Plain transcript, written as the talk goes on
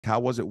How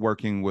was it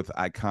working with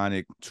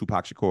iconic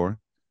Tupac Shakur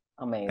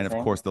and, of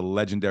Amazing. course, the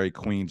legendary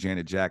Queen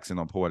Janet Jackson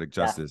on Poetic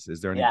Yeah. Justice?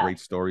 Is there any Yeah. great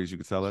stories you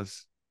could tell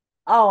us?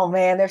 Oh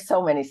man, there's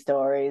so many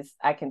stories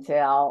I can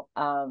tell.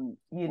 I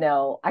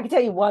can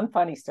tell you one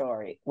funny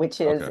story,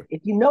 which is Okay.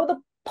 if you know the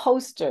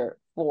poster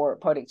for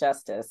Poetic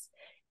Justice,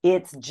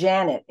 it's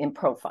Janet in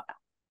profile,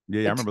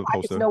 Yeah, I but remember the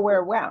Tupac is poster. nowhere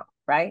around,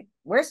 right?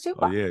 Where's Oh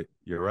Tupac? yeah,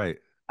 you're right.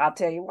 I'll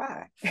tell you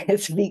why.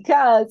 It's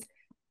because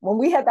when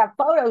we had that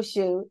photo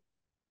shoot,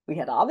 we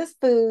had all this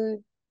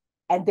food,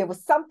 and there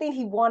was something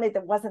he wanted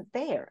that wasn't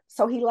there.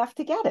 So he left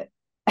to get it.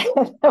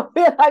 And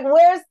we're like,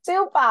 where's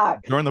Tupac?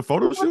 During the He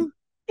photo was, shoot?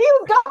 he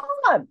was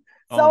gone.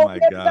 Oh So my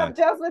we ended God. up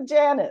just with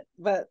Janet.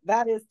 But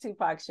that is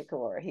Tupac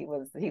Shakur. He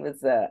was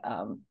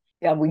a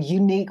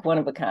unique, one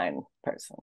of a kind person.